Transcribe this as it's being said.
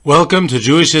Welcome to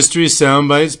Jewish History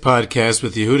Soundbites podcast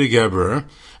with Yehuda Geberer.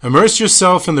 Immerse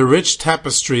yourself in the rich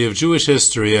tapestry of Jewish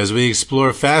history as we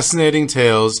explore fascinating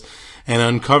tales and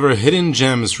uncover hidden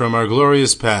gems from our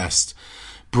glorious past.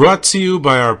 Brought to you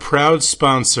by our proud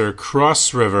sponsor,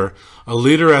 Cross River, a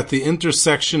leader at the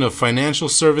intersection of financial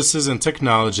services and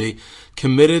technology,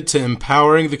 committed to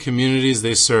empowering the communities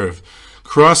they serve.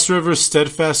 Cross River's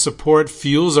steadfast support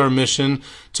fuels our mission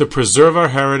to preserve our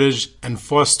heritage and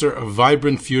foster a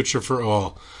vibrant future for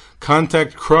all.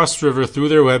 Contact Cross River through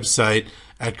their website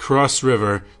at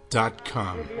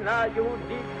crossriver.com.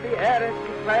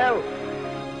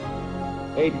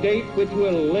 A date which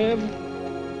will live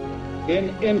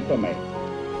in infamy.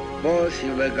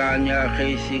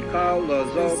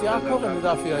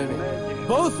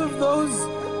 Both of those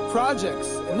projects,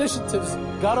 initiatives,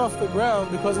 got off the ground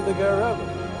because of the Ger.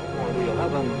 The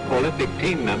 11 Olympic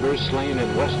team members slain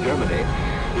in West Germany.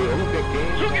 The Olympic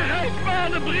Games. Zugerecht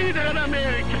waren Brüder in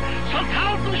Amerika. Schon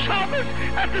 1000 Shabbos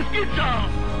at the Skizar.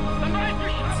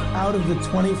 Out of the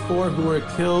 24 who were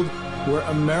killed were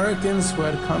Americans who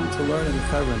had come to learn in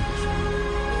Hebron.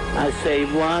 I say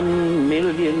 1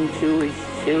 million Jewish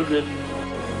children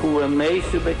who were made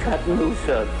to be cut loose.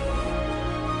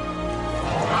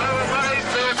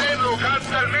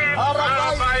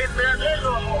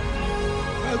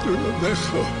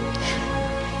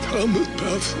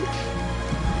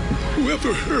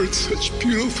 Whoever heard such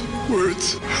beautiful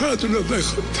words?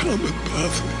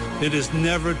 It is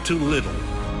never too little,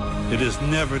 it is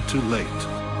never too late,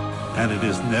 and it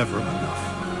is never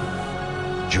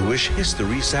enough. Jewish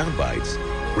History Soundbites,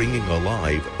 bringing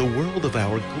alive the world of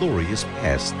our glorious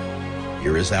past.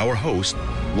 Here is our host,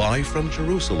 live from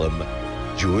Jerusalem,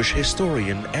 Jewish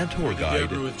historian and tour guide.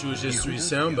 Geberer with Jewish History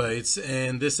Soundbites,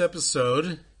 and this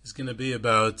episode is going to be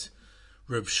about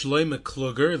Reb Shlomo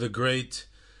Kluger, the great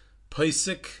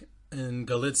Paisik in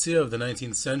Galicia of the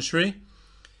 19th century.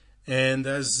 And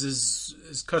as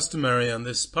is customary on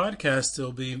this podcast,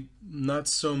 it'll be not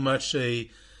so much a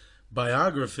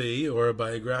biography or a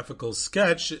biographical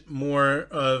sketch, more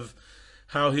of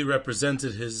how he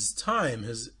represented his time,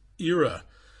 his era,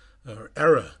 and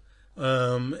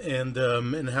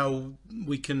how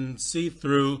we can see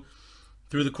through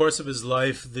the course of his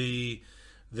life the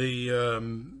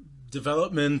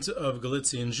development of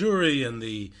Galician Jewry and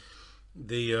the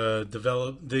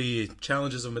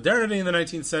challenges of modernity in the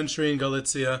 19th century in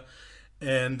Galicia,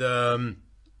 and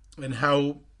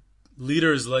how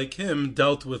leaders like him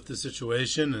dealt with the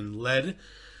situation and led,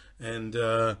 and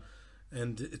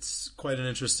it's quite an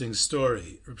interesting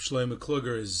story. Reb Shlomo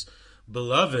Kluger is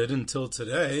beloved until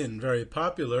today and very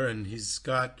popular, and he's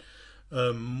got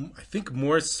I think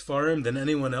more Sfarim than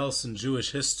anyone else in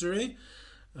Jewish history.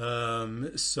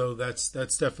 So that's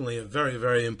definitely a very,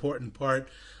 very important part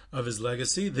of his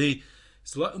legacy.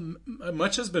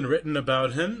 Much has been written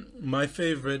about him. My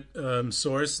favorite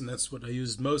source, and that's what I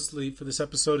used mostly for this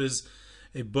episode, is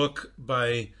a book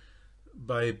by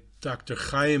Dr.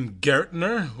 Chaim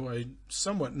Gertner, who I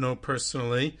somewhat know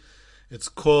personally. It's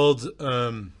called,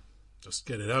 just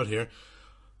get it out here,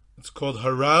 it's called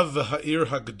Harav V'Ha'ir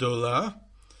HaGdola,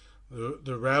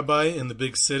 the rabbi in the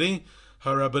big city,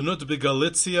 Harabanut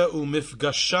B'Galicia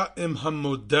U'Mifgasha Im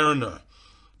HaModerna,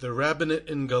 the rabbinate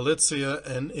in Galicia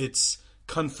and its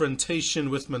confrontation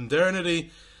with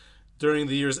modernity during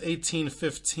the years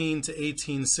 1815 to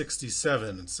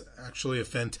 1867. It's actually a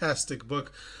fantastic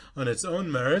book on its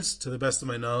own merits. To the best of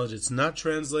my knowledge, it's not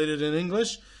translated in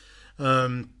English.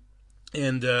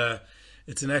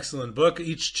 It's an excellent book.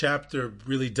 Each chapter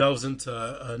really delves into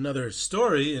another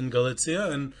story in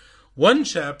Galicia, and one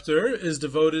chapter is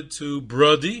devoted to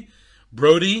Brody,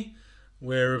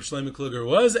 where Reb Shlomo Kluger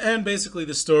was, and basically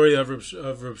the story of Reb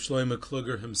Shlomo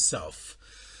Kluger himself.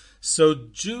 So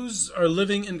Jews are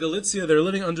living in Galicia. They're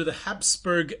living under the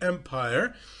Habsburg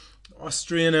Empire,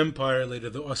 Austrian Empire, later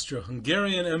the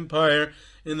Austro-Hungarian Empire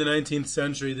in the 19th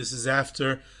century. This is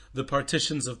after the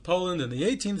partitions of Poland in the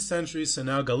 18th century. So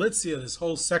now Galicia, this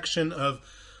whole section of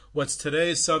what's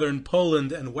today southern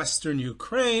Poland and western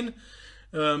Ukraine,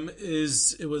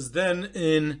 it was then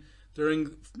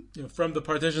from the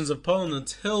partitions of Poland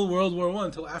until World War I,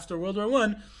 until after World War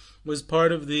I, was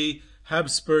part of the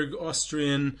Habsburg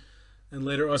Austrian and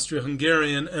later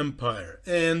Austro-Hungarian Empire.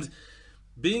 And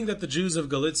being that the Jews of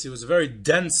Galicia was a very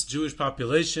dense Jewish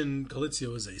population, Galicia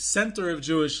was a center of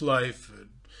Jewish life,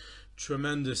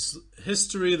 tremendous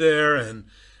history there, and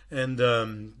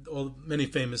many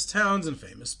famous towns and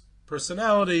famous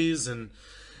personalities, and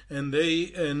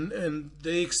they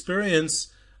experience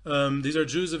These are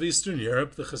Jews of Eastern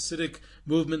Europe. The Hasidic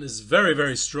movement is very,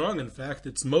 very strong. In fact,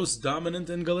 it's most dominant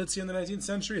in Galicia in the 19th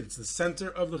century. It's the center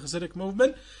of the Hasidic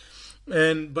movement.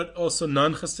 But also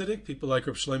non-Hasidic, people like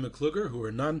Reb Shlomo Kluger, who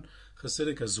are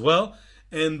non-Hasidic as well.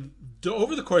 And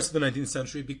over the course of the 19th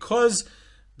century, because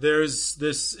there's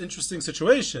this interesting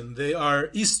situation, they are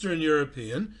Eastern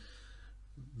European,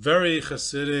 very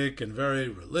Hasidic and very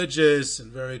religious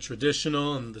and very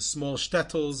traditional, and the small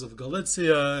shtetls of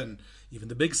Galicia and even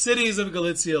the big cities of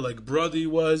Galicia, like Brody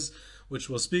was, which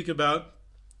we'll speak about.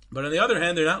 But on the other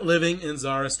hand, they're not living in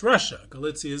Tsarist Russia.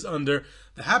 Galicia is under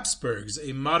the Habsburgs,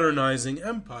 a modernizing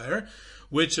empire,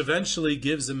 which eventually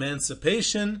gives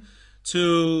emancipation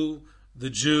to the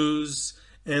Jews,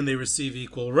 and they receive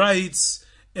equal rights,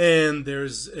 and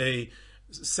there's a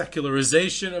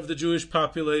secularization of the Jewish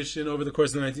population over the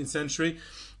course of the 19th century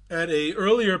at an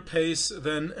earlier pace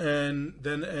than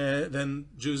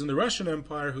Jews in the Russian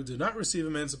Empire, who did not receive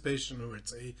emancipation, who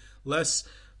it's a less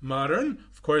modern.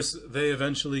 Of course, they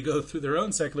eventually go through their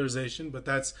own secularization, but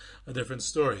that's a different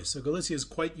story. So Galicia is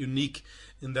quite unique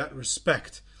in that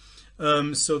respect.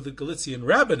 So the Galician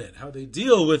rabbinate, how they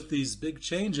deal with these big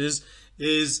changes,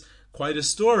 is quite a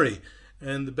story.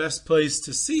 And the best place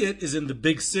to see it is in the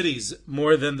big cities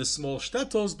more than the small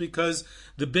shtetls, because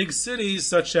the big cities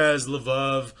such as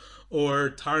Lvov or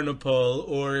Tarnopol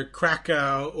or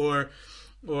Krakow or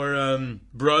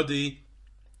Brody,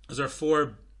 those are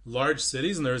four large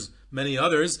cities, and there's many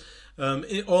others,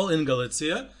 all in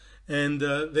Galicia, and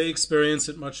they experience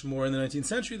it much more in the 19th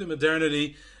century, the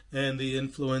modernity and the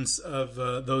influence of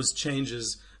those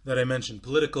changes that I mentioned,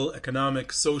 political,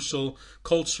 economic, social,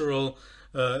 cultural,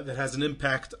 that has an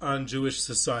impact on Jewish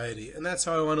society. And that's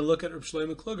how I want to look at Reb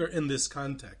Shlomo Kluger in this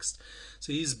context.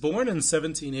 So he's born in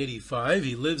 1785.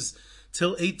 He lives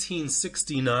till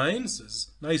 1869, so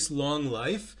it's a nice long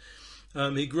life.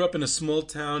 He grew up in a small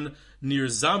town near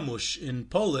Zamość in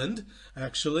Poland,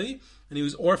 actually, and he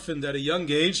was orphaned at a young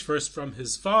age, first from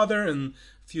his father and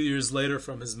a few years later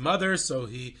from his mother, so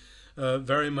he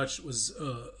very much was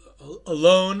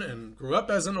alone and grew up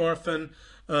as an orphan.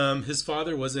 His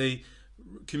father was a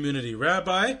community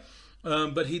rabbi,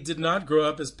 but he did not grow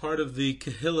up as part of the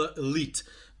Kehillah elite.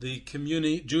 The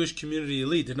Jewish community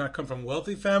elite did not come from a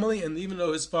wealthy family, and even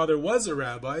though his father was a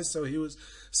rabbi, so he was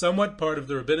somewhat part of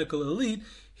the rabbinical elite,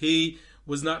 he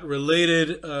was not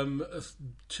related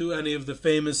to any of the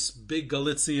famous big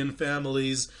Galician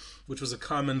families, which was a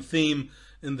common theme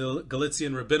in the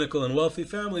Galician rabbinical and wealthy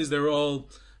families. They were all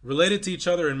related to each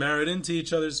other and married into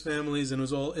each other's families, and it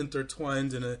was all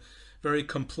intertwined in a very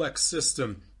complex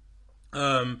system.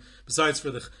 Besides for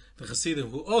the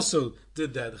Hasidim, who also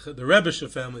did that, the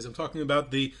Rebbeisha families. I'm talking about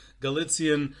the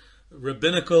Galician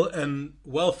rabbinical and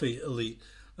wealthy elite.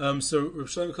 So Reb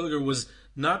Shlomo Kluger was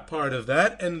not part of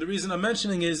that, and the reason I'm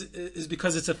mentioning is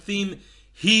because it's a theme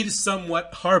he'd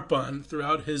somewhat harp on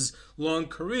throughout his long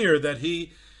career, that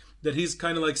he's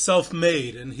kind of like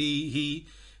self-made, and his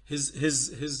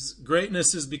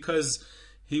greatness is because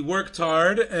he worked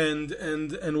hard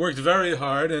and worked very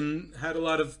hard and had a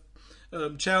lot of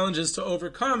challenges to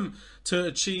overcome to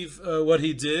achieve what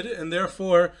he did, and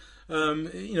therefore,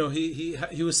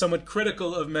 he was somewhat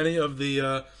critical of many of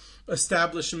the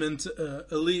establishment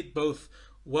elite, both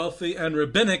wealthy and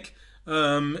rabbinic,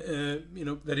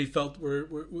 that he felt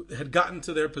had gotten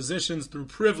to their positions through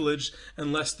privilege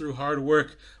and less through hard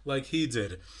work, like he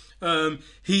did.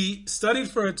 He studied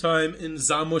for a time in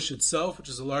Zamość itself, which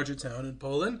is a larger town in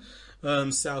Poland,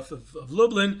 south of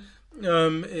Lublin,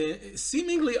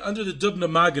 seemingly under the Dubna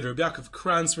Maggid, or Yaakov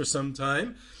Kranz, for some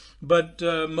time, but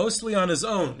mostly on his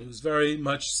own. He was very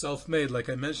much self-made, like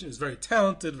I mentioned. He was very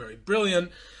talented, very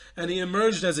brilliant, and he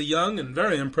emerged as a young and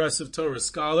very impressive Torah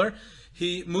scholar.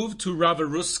 He moved to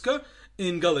Ravaruska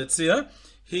in Galicia.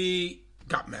 He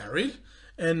got married,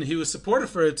 and he was supported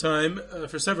for a time,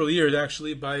 for several years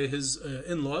actually, by his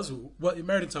in-laws, who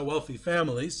married into a wealthy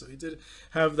family, so he did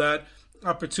have that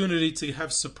opportunity to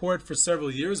have support for several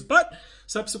years. But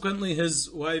subsequently his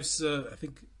wife's, I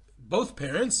think both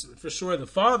parents, for sure the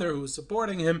father who was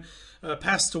supporting him,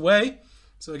 passed away.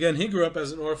 So again, he grew up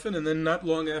as an orphan, and then not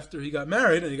long after he got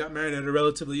married, and he got married at a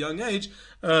relatively young age,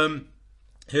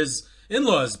 his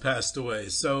in-laws passed away.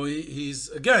 So he's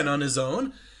again on his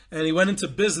own, and he went into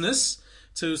business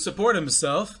to support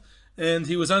himself, and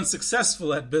he was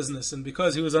unsuccessful at business. And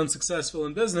because he was unsuccessful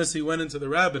in business, he went into the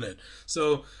rabbinate.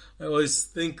 So I always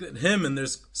think that him, and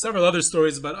there's several other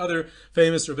stories about other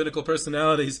famous rabbinical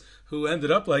personalities who ended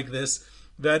up like this,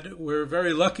 that we're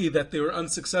very lucky that they were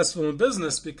unsuccessful in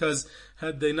business, because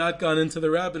had they not gone into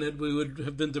the rabbinate, we would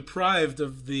have been deprived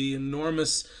of the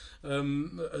enormous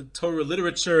Torah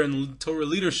literature and Torah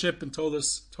leadership and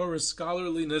Torah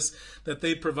scholarliness that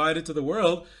they provided to the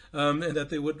world, and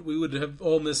that we would have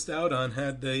all missed out on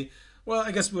had they, well,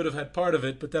 I guess we would have had part of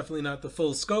it, but definitely not the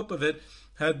full scope of it,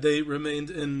 had they remained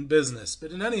in business.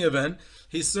 But in any event,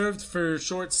 he served for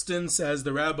short stints as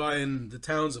the rabbi in the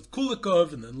towns of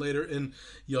Kulikov and then later in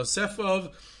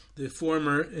Yosefov. The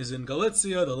former is in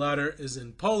Galicia, the latter is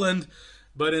in Poland.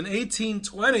 But in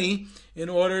 1820, in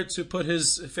order to put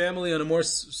his family on a more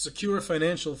secure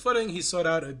financial footing, he sought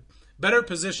out a better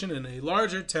position in a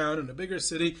larger town, in a bigger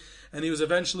city, and he was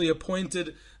eventually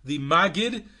appointed the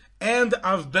Magid and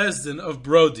Avbezdin of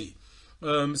Brody.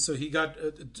 So he got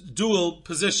a dual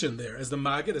position there, as the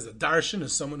Magid, as a darshan,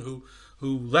 as someone who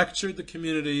lectured the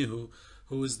community, who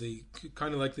was the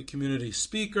kind of like the community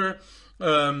speaker,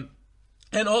 and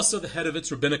also the head of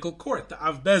its rabbinical court, the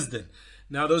Avbezdin.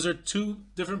 Now, those are two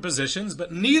different positions,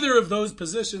 but neither of those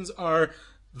positions are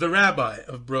the rabbi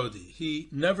of Brody. He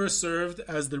never served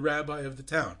as the rabbi of the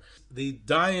town. The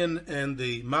Dayan and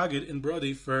the Magid in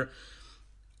Brody for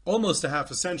almost a half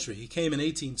a century. He came in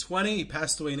 1820, he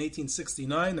passed away in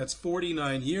 1869, that's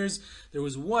 49 years. There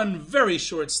was one very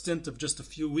short stint of just a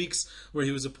few weeks where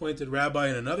he was appointed rabbi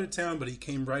in another town, but he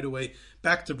came right away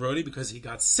back to Brody because he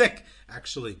got sick,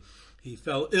 actually. He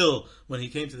fell ill when he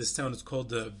came to this town. It's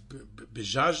called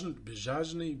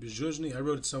Bizhuzhny. I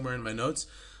wrote it somewhere in my notes.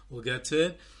 We'll get to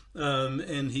it.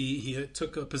 And he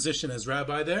took a position as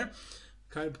rabbi there,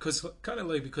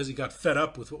 because he got fed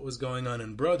up with what was going on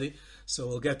in Brody. So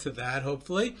we'll get to that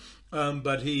hopefully.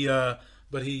 But he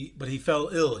fell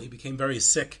ill. He became very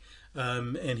sick.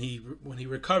 And when he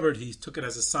recovered, he took it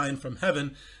as a sign from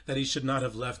heaven that he should not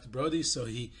have left Brody. So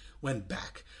he went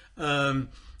back.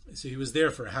 So he was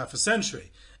there for a half a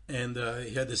century, and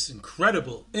he had this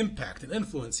incredible impact and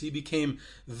influence. He became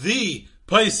the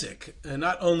Paisik,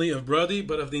 not only of Brody,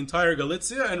 but of the entire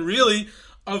Galicia, and really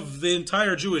of the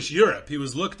entire Jewish Europe. He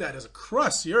was looked at as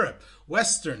across Europe,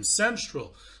 Western,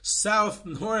 Central, South,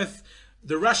 North,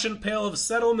 the Russian Pale of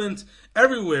Settlement,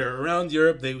 everywhere around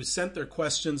Europe. They sent their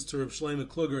questions to Reb Shlomo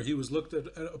Kluger. He was looked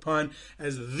upon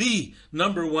as the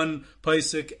number one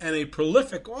Paisik and a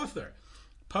prolific author.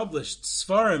 Published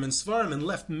Sfarim and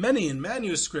left many in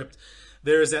manuscript.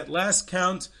 There is, at last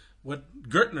count, what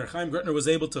Chaim Gertner was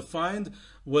able to find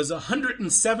was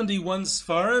 171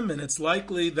 Sfarim, and it's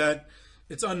likely that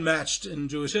it's unmatched in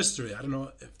Jewish history. I don't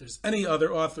know if there's any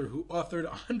other author who authored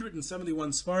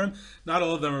 171 Sfarim. Not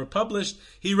all of them are published.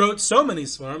 He wrote so many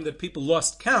Sfarim that people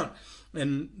lost count,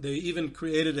 and they even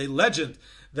created a legend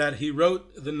that he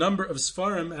wrote the number of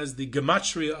Sfarim as the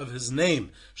gematria of his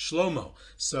name, Shlomo.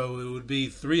 So it would be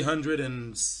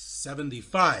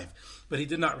 375. But he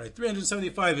did not write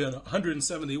 375,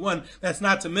 171. That's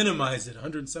not to minimize it.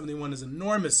 171 is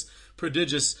enormous,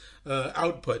 prodigious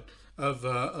output of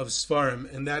Sfarim,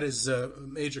 and that is a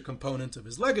major component of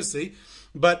his legacy.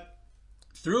 But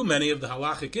through many of the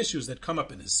halachic issues that come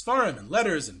up in his Sfarim and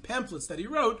letters and pamphlets that he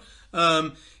wrote,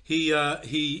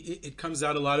 it comes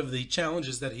out a lot of the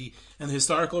challenges and the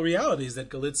historical realities that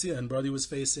Galicia and Brody was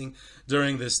facing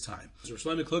during this time.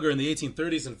 Shlomo Kluger in the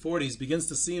 1830s and 40s begins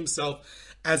to see himself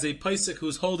as a Paisik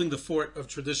who's holding the fort of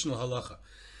traditional halacha.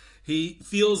 He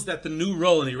feels that the new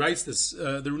role, and he writes this,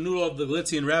 the new role of the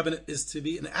Galician rabbinate is to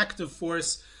be an active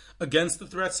force against the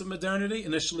threats of modernity,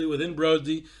 initially within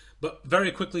Brody, but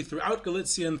very quickly throughout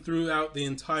Galicia and throughout the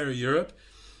entire Europe.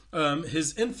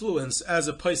 His influence as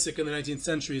a Paisik in the 19th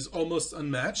century is almost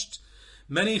unmatched.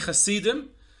 Many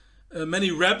Hasidim, many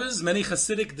Rebbes, many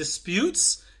Hasidic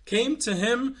disputes came to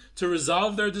him to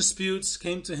resolve their disputes,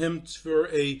 came to him for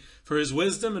his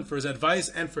wisdom and for his advice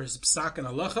and for his psak and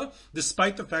halacha,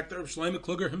 despite the fact that Reb Shlomo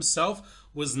Kluger himself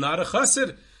was not a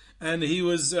Hasid. And he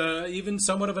was even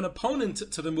somewhat of an opponent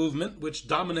to the movement, which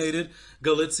dominated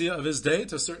Galicia of his day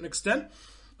to a certain extent.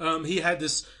 He had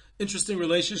this interesting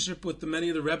relationship with many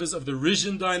of the Rebbes of the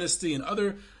Rizhin dynasty and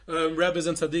other Rebbes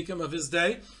and Tzaddikim of his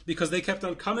day, because they kept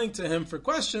on coming to him for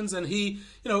questions, and he,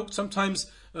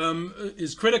 sometimes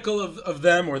is critical of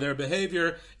them or their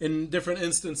behavior in different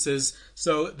instances.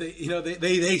 So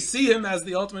they see him as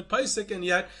the ultimate Paisik, and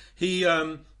yet he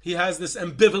has this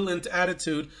ambivalent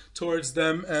attitude towards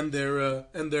them and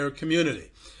their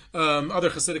community. Other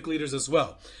Hasidic leaders as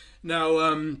well.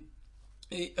 Now,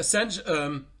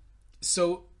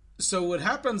 so what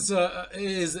happens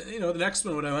is, the next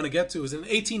one, what I want to get to is in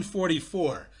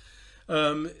 1844.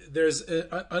 There's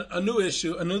a new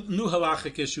issue, a new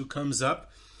halachic issue comes up,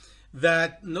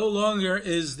 that no longer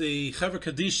is the Chevra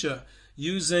Kadisha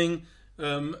using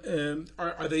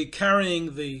are they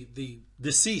carrying the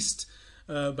deceased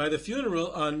by the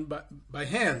funeral by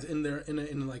hand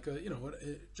in like a,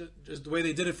 just the way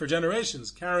they did it for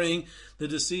generations, carrying the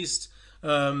deceased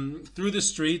through the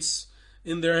streets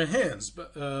in their hands,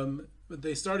 but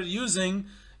they started using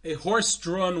a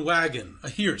horse-drawn wagon, a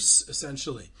hearse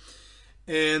essentially,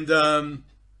 and Reb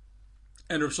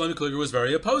Shlomo Kluger was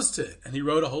very opposed to it, and he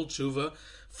wrote a whole tshuva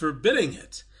forbidding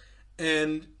it.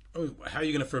 And how are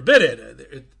you going to forbid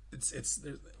it?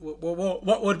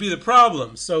 What would be the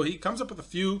problem? So he comes up with a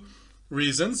few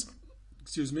reasons,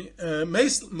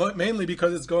 mainly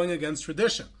because it's going against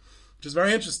tradition, which is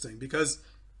very interesting, because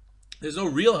there's no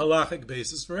real halachic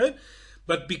basis for it,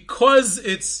 but because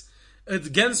it's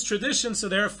against tradition, so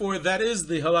therefore that is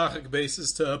the halachic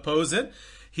basis to oppose it.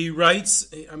 He writes,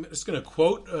 I'm just going to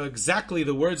quote exactly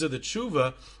the words of the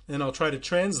tshuva, and I'll try to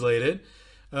translate it.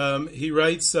 He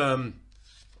writes,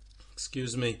 just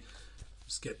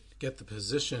get the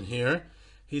position here.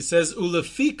 He says,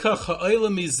 "Ulefika cha'ola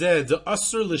mizeh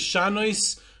de'asur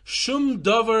l'shanois shum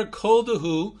davar kol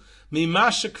dehu mima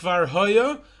shekvar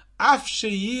hoya af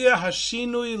sheyeh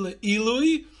hashinui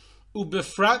le'ilui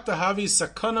ubefrat dehavi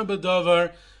sakana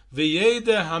bedavar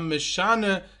v'yede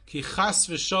hameshane ki chas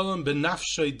v'shalom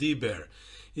benafshay diber."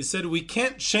 He said, we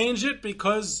can't change it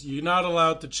because you're not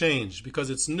allowed to change, because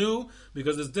it's new,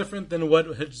 because it's different than what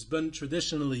has been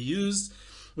traditionally used,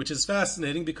 which is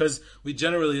fascinating because we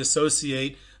generally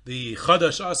associate the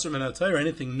Chadash Asr Min HaTorah,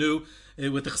 anything new,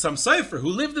 with the Chassam Sofer, who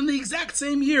lived in the exact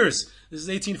same years. This is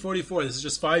 1844. This is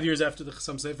just 5 years after the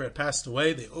Chassam Sofer had passed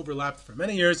away. They overlapped for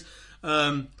many years.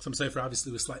 Chassam Sofer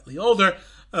obviously was slightly older,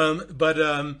 but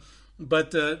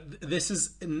this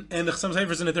is, and the Chassam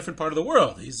Sofer is in a different part of the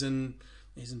world. He's in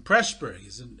Pressburg.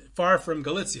 He's far from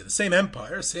Galicia, the same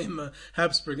empire, same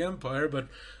Habsburg Empire, but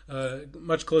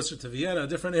much closer to Vienna, a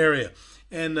different area.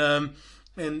 And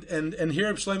here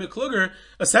Reb Shlomo Kluger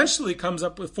essentially comes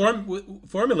up with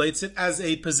formulates it as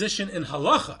a position in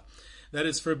halacha, that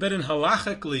it's forbidden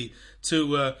halachically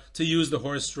to use the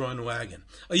horse-drawn wagon.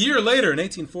 A year later, in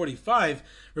 1845,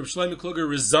 Reb Shlomo Kluger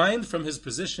resigned from his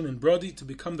position in Brody to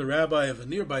become the rabbi of a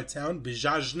nearby town,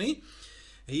 Bizhazhny.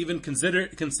 He even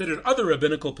considered other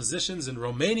rabbinical positions in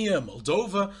Romania,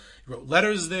 Moldova. He wrote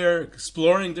letters there,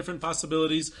 exploring different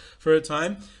possibilities for a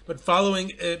time. But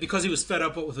because he was fed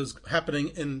up with what was happening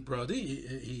in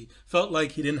Brody, he felt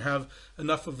like he didn't have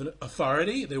enough of an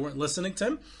authority. They weren't listening to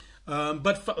him.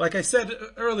 But like I said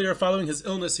earlier, following his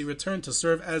illness, he returned to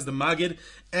serve as the Magid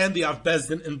and the Av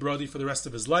Bezdin in Brody for the rest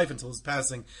of his life until his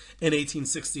passing in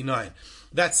 1869.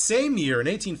 That same year, in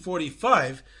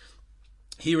 1845,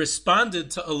 he responded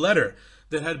to a letter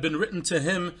that had been written to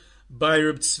him by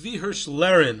Reb Tzvi Hirsch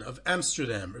Lerin of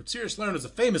Amsterdam. Reb Tzvi Hirsch Lerin was a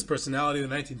famous personality in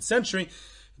the 19th century,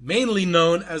 mainly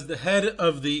known as the head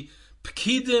of the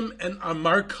Pkidim and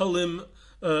Amarkalim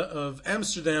of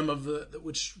Amsterdam,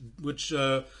 which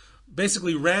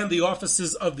basically ran the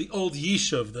offices of the old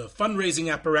Yishuv, the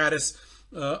fundraising apparatus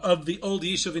of the old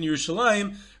Yishuv in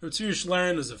Yerushalayim. Reb Tzvi Hirsch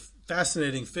Lerin was a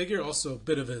fascinating figure, also a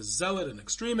bit of a zealot and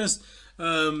extremist.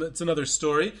 It's another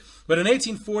story. But in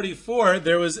 1844,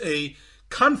 there was a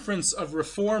conference of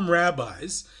Reform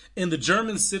rabbis in the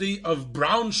German city of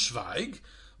Braunschweig,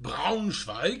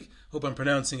 hope I'm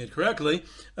pronouncing it correctly,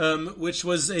 which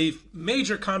was a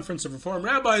major conference of Reform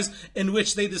rabbis in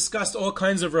which they discussed all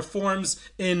kinds of reforms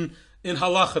in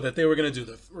halacha that they were going to do.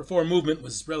 The Reform movement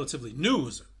was relatively new, it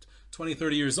was 20,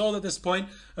 30 years old at this point.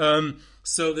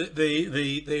 So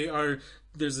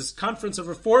there's this conference of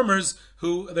reformers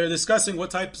who they're discussing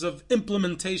what types of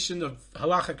implementation of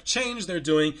halachic change they're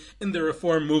doing in the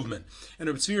reform movement. And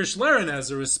Reb Tzvi Hirsch Lerin, as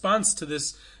a response to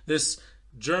this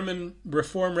German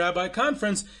reform rabbi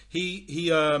conference,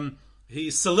 he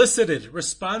solicited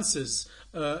responses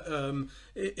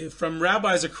from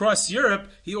rabbis across Europe.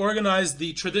 He organized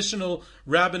the traditional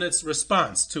rabbinate's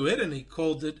response to it, and he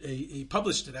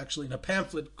published it actually in a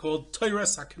pamphlet called Torah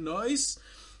Sakanois,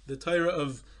 the Torah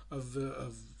of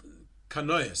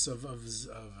kanois, of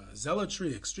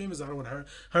zealotry, extremism,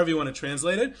 however you want to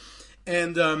translate it.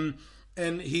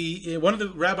 And he, one of the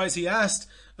rabbis he asked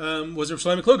was Reb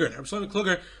Shlomo Kluger. And Reb Shlomo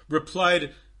Kluger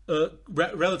replied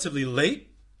relatively late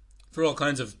for all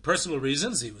kinds of personal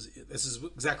reasons. This is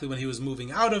exactly when he was moving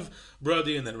out of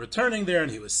Brody and then returning there, and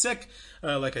he was sick,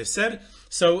 like I said.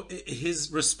 So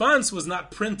his response was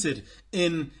not printed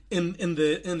in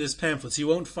this pamphlet. So you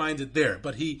won't find it there.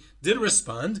 But he did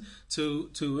respond to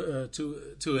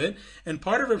it. And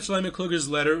part of Reb Shlomo Kluger's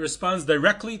letter responds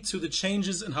directly to the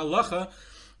changes in halacha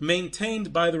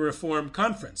maintained by the Reform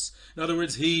Conference. In other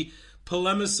words, he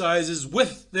polemicizes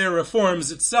with their reforms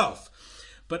itself.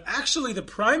 But actually, the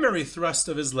primary thrust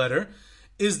of his letter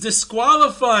is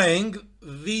disqualifying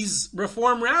these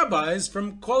Reform rabbis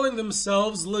from calling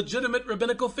themselves legitimate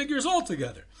rabbinical figures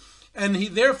altogether. And he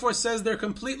therefore says they're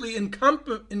completely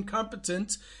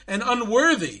incompetent and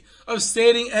unworthy of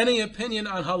stating any opinion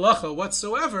on halacha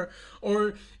whatsoever,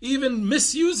 or even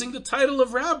misusing the title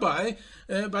of rabbi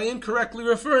by incorrectly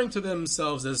referring to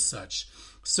themselves as such.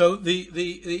 So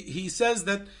he says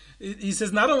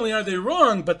not only are they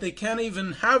wrong, but they can't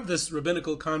even have this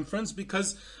rabbinical conference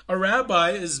because a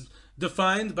rabbi is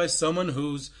defined by someone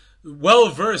who's well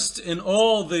versed in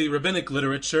all the rabbinic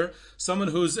literature, someone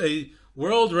who's a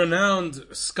world-renowned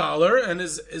scholar and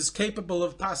is capable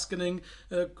of paskening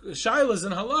shaylas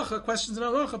and halacha, questions in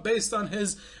halacha, based on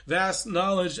his vast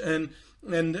knowledge and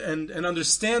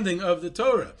understanding of the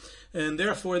Torah. And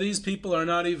therefore, these people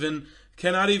cannot even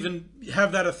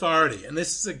have that authority. And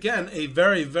this is, again, a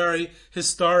very, very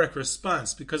historic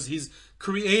response, because he's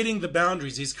creating the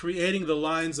boundaries, he's creating the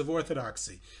lines of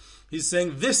orthodoxy. He's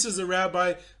saying, this is a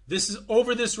rabbi, this is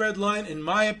over this red line, in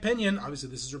my opinion. Obviously,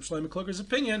 this is Reb Shlomo Kluger's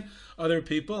opinion. Other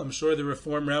people, I'm sure the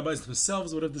Reform rabbis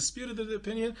themselves would have disputed the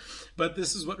opinion, but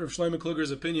this is what Reb Shlomo Kluger's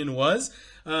opinion was.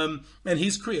 And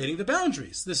he's creating the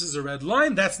boundaries. This is a red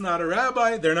line, that's not a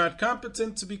rabbi, they're not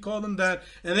competent to be called them that,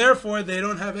 and therefore they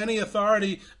don't have any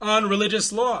authority on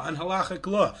religious law, on halachic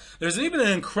law. There's even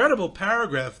an incredible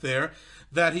paragraph there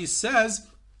that he says,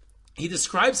 he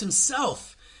describes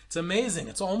himself. It's amazing.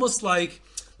 It's almost like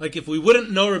if we wouldn't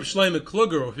know Reb Shlomo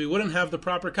Kluger, or if we wouldn't have the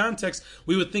proper context,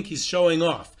 we would think he's showing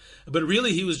off. But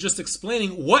really, he was just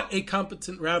explaining what a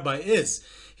competent rabbi is.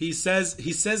 He says,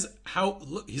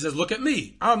 look at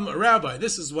me. I'm a rabbi.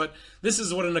 This is what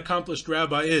an accomplished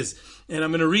rabbi is. And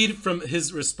I'm going to read from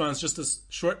his response, just a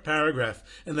short paragraph,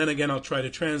 and then again I'll try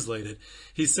to translate it.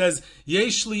 He says,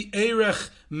 Yesh li erech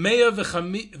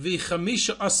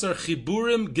 115 asar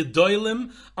chiburim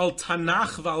gedolim al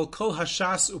Tanach v'al kol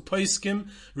hashas u'poiskim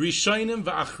rishonim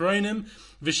v'achronim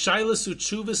v'shailas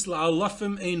u'tshuvas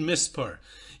la'alafim ein mispar.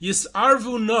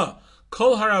 Yis'arvu na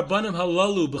Kol harabanim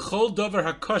halalu b'chol davar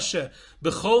hakoshe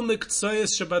b'chol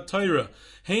miktzayis Shabbat Torah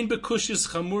hein bekushis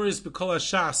chamuris b'kol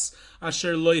hashas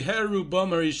asher loyheru bam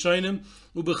harishonim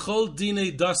u'b'chol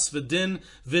dinei das v'din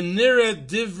v'nire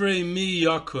divrei mi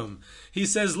yakum. He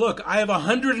says, look, I have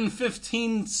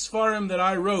 115 svarim that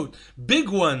I wrote, big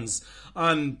ones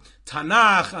on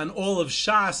Tanakh, on all of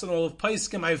Shas, and all of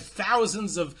Paiskim. I have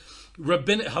thousands of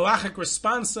rabbinic halachic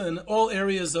responsa in all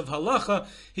areas of halacha.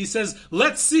 He says,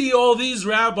 let's see all these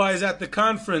rabbis at the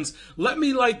conference. Let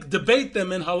me debate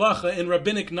them in halacha, in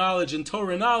rabbinic knowledge, in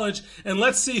Torah knowledge, and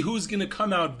let's see who's going to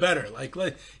come out better.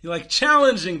 Like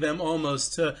challenging them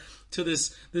almost to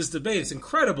this debate. It's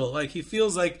incredible. He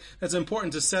feels like that's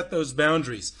important to set those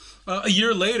boundaries. A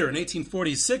year later, in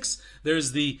 1846,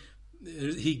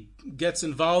 he gets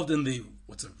involved in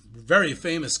what's a very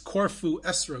famous Corfu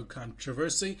esrog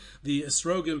controversy, the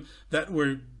esrogim that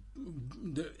were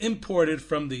imported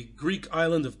from the Greek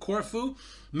island of Corfu.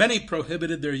 Many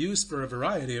prohibited their use for a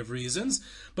variety of reasons,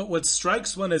 but what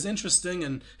strikes one as interesting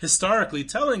and historically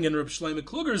telling in Reb Shlomo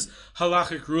Kluger's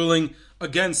halachic ruling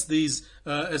against these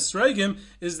esrogim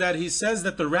is that he says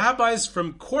that the rabbis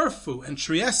from Corfu and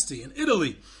Trieste in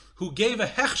Italy who gave a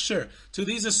hechsher to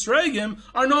these esrogim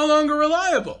are no longer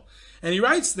reliable. And he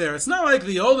writes there, it's not like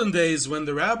the olden days when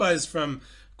the rabbis from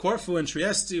Corfu and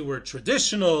Trieste were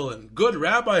traditional and good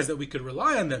rabbis that we could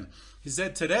rely on them. He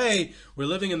said, today, we're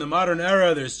living in the modern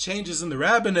era, there's changes in the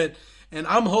rabbinate, and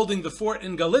I'm holding the fort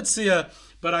in Galicia,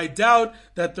 but I doubt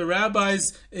that the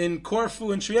rabbis in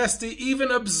Corfu and Trieste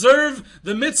even observe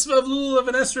the mitzvah of lulav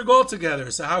and esrog altogether.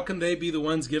 So how can they be the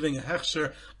ones giving a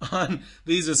hechsher on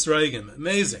these esrogim?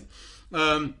 Amazing.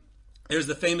 There's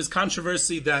the famous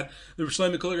controversy that the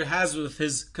Shlomo Kluger has with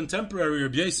his contemporary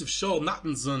Rabbi Yosef Shol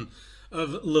Natanson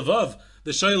of Lvov,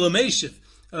 the Shoel Meshiv,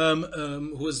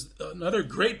 who was another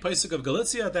great Paisik of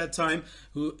Galicia at that time.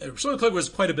 Shlomo Kluger was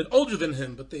quite a bit older than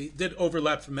him, but they did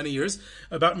overlap for many years,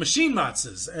 about machine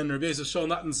matzahs. And Rabbi Yosef Shol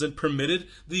Natanson permitted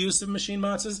the use of machine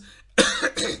matzahs,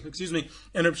 excuse me,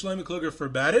 and Rabbi Shlomo Kluger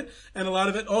forbade it. And a lot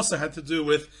of it also had to do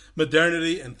with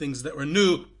modernity and things that were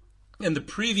new, and the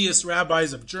previous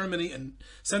rabbis of Germany and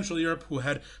Central Europe who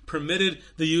had permitted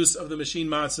the use of the machine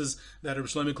matzahs, that Reb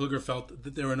Shlomo Kluger felt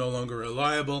that they were no longer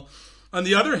reliable. On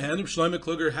the other hand, Reb Shlomo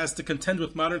Kluger has to contend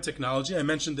with modern technology. I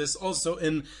mentioned this also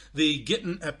in the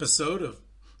Gittin episode of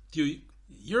a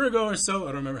year ago or so. I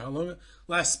don't remember how long.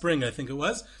 Last spring, I think it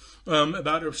was.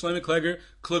 About Reb Shlomo Kluger.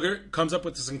 Kluger comes up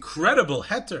with this incredible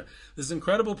heter, this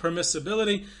incredible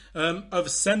permissibility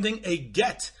of sending a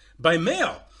get by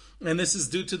mail. and this is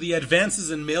due to the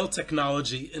advances in mail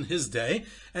technology in his day,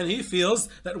 and he feels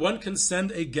that one can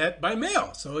send a get by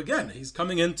mail. So again, he's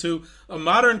coming into a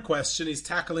modern question, he's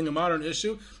tackling a modern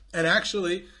issue, and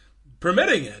actually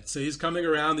permitting it. So he's coming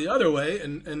around the other way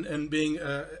and being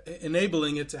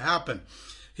enabling it to happen.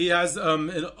 He has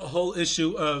a whole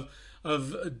issue of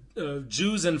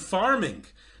Jews and farming,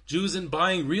 Jews in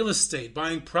buying real estate,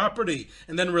 buying property,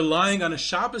 and then relying on a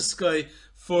Shabbos guy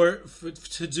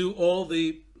to do all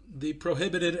the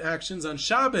prohibited actions on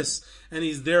Shabbos, and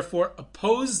he's therefore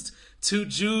opposed to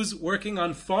Jews working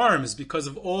on farms because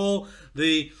of all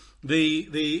the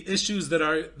issues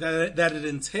that it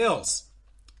entails.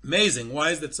 Amazing.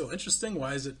 Why is that so interesting?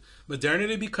 Why is it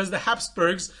modernity? Because the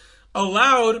Habsburgs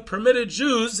permitted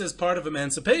Jews, as part of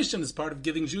emancipation, as part of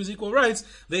giving Jews equal rights,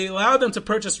 they allowed them to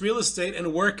purchase real estate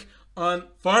and work on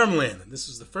farmland. And this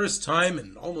was the first time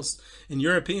in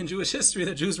European Jewish history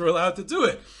that Jews were allowed to do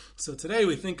it. So today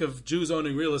we think of Jews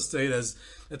owning real estate as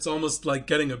it's almost like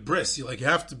getting a bris. You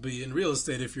have to be in real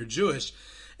estate if you're Jewish.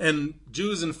 And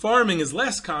Jews in farming is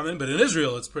less common, but in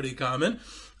Israel it's pretty common.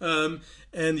 And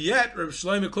yet Reb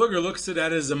Shlomo Kluger looks at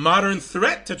that as a modern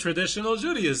threat to traditional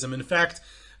Judaism. In fact,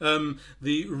 the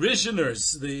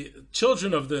Rishoners, the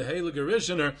children of the Heilige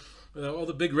Rishoner, all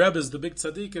the big Rebbes, the big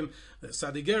tzaddikim,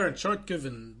 Sadiger and Chortkiv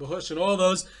and Behush and all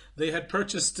those, they had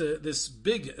purchased this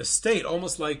big estate,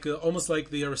 almost like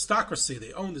the aristocracy.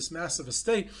 They owned this massive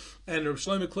estate, and Reb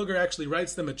Shlomo Kluger actually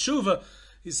writes them a tshuva.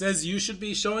 He says you should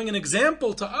be showing an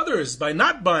example to others by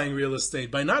not buying real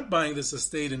estate, by not buying this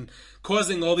estate and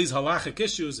causing all these halachic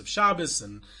issues of Shabbos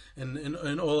and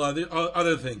all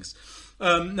other things.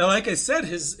 Now, like I said,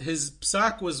 his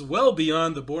psak was well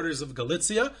beyond the borders of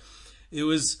Galicia. It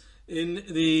was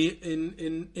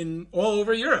in all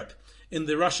over Europe, in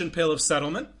the Russian Pale of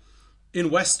Settlement,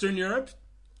 in Western Europe,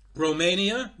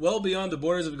 Romania, well beyond the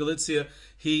borders of Galicia.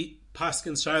 He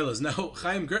paskins shilas. Now,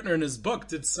 Chaim Gertner in his book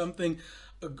did something.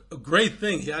 A great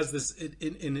thing. He has this.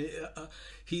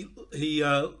 He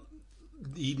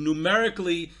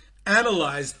numerically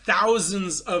analyzed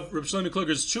thousands of Reb Shlomo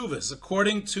Kluger's tshuvas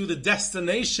according to the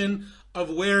destination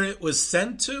of where it was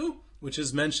sent to, which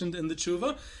is mentioned in the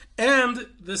tshuva, and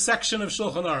the section of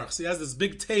Shulchan Aruch. So he has this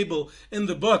big table in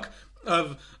the book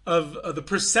of the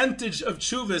percentage of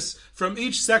tshuvas from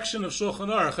each section of Shulchan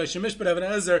Aruch, Shemishpat, Even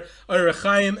Ezer,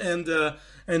 Chaim, and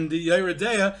the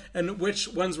Yeridea, and which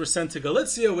ones were sent to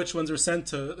Galicia, which ones were sent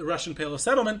to the Russian Pale of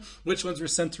Settlement, which ones were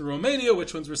sent to Romania,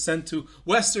 which ones were sent to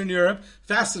Western Europe.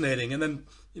 Fascinating. And then,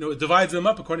 it divides them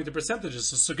up according to percentages.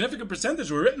 So significant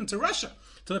percentage were written to Russia,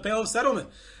 to the Pale of Settlement,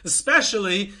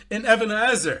 especially in Even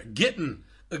Ezer, Gittin,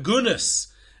 Agunas,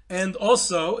 and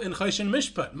also in Choshen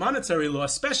Mishpat, monetary law,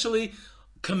 especially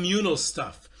communal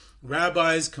stuff.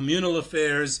 Rabbis, communal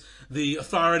affairs, the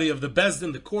authority of the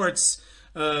Bezdin, the courts,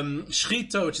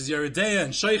 Shchita, which is Yeridea,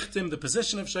 and Sheichtim, the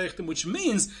position of Sheichtim, which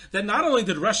means that not only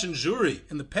did Russian Jewry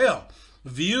in the Pale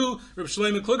view Reb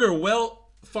Shlomo Kluger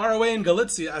far away in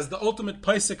Galicia as the ultimate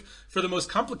paisik for the most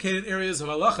complicated areas of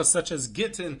halacha, such as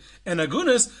Gittin and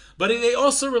Agunas, but they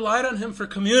also relied on him for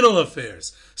communal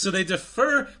affairs. So they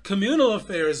defer communal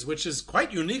affairs, which is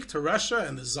quite unique to Russia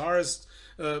and the Tsarist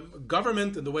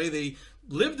government and the way they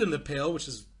lived in the Pale, which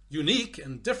is unique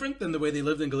and different than the way they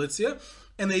lived in Galicia,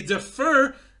 and they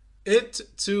defer it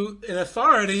to an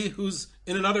authority who's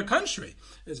in another country.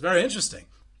 It's very interesting.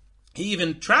 He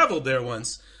even traveled there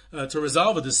once to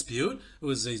resolve a dispute. It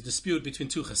was a dispute between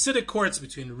two Hasidic courts,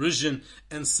 between Ruzhin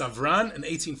and Savran in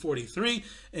 1843,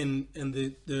 and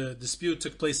the dispute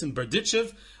took place in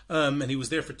Berdichev, and he was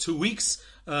there for 2 weeks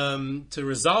to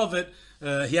resolve it.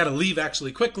 He had to leave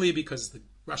actually quickly because the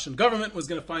Russian government was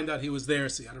going to find out he was there,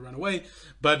 so he had to run away.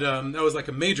 But that was like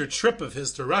a major trip of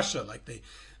his to Russia. Like they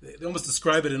almost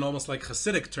describe it in almost like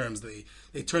Hasidic terms. They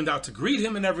turned out to greet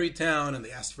him in every town, and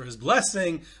they asked for his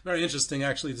blessing. Very interesting,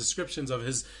 actually, descriptions of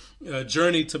his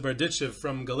journey to Berdichev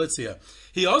from Galicia.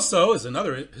 He also is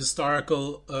another historic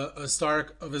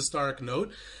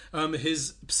note.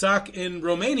 His psak in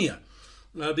Romania.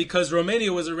 Because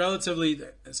Romania was a relatively,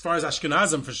 as far as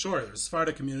Ashkenazim for sure, there were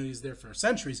Sephardic communities there for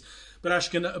centuries, but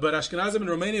Ashkenazim in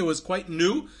Romania was quite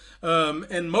new,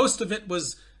 and most of it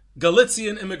was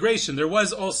Galician immigration. There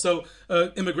was also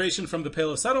immigration from the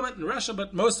Pale of Settlement in Russia,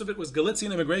 but most of it was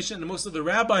Galician immigration, and most of the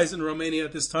rabbis in Romania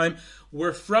at this time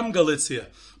were from Galicia.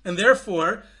 And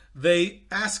therefore, they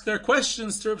asked their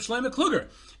questions to Reb Shlomo Kluger.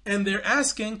 And they're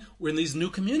asking, we're in these new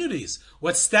communities.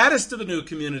 What status do the new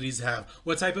communities have?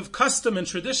 What type of custom and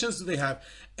traditions do they have?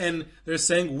 And they're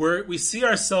saying we see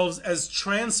ourselves as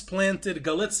transplanted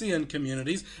Galician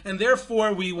communities, and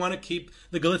therefore we want to keep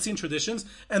the Galician traditions.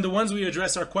 And the ones we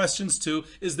address our questions to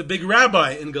is the big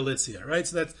rabbi in Galicia, right?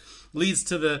 So that leads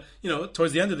to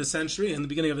towards the end of the century and the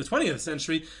beginning of the 20th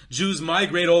century, Jews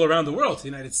migrate all around the world, to the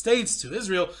United States, to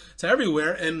Israel, to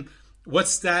everywhere. And what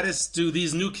status do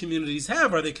these new communities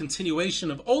have? Are they continuation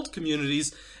of old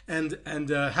communities? And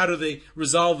how do they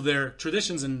resolve their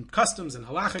traditions and customs and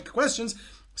halachic questions?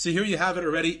 So here you have it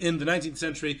already in the 19th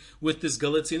century with this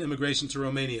Galician immigration to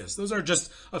Romania. So those are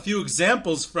just a few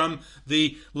examples from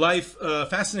the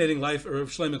fascinating life of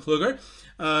Shlomo Kluger.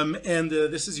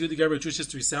 This is Yehuda Geber Jewish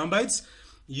History Soundbites.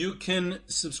 You can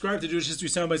subscribe to Jewish History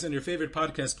Soundbites on your favorite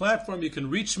podcast platform. You can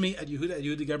reach me at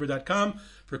yehuda@yehudageber.com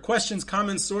for questions,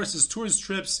 comments, sources, tours,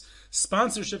 trips,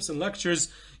 sponsorships, and lectures.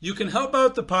 You can help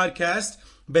out the podcast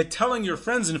by telling your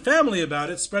friends and family about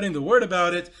it, spreading the word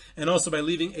about it, and also by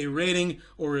leaving a rating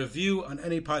or review on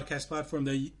any podcast platform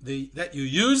that you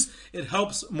use. It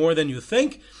helps more than you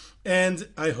think, and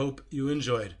I hope you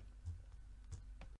enjoyed.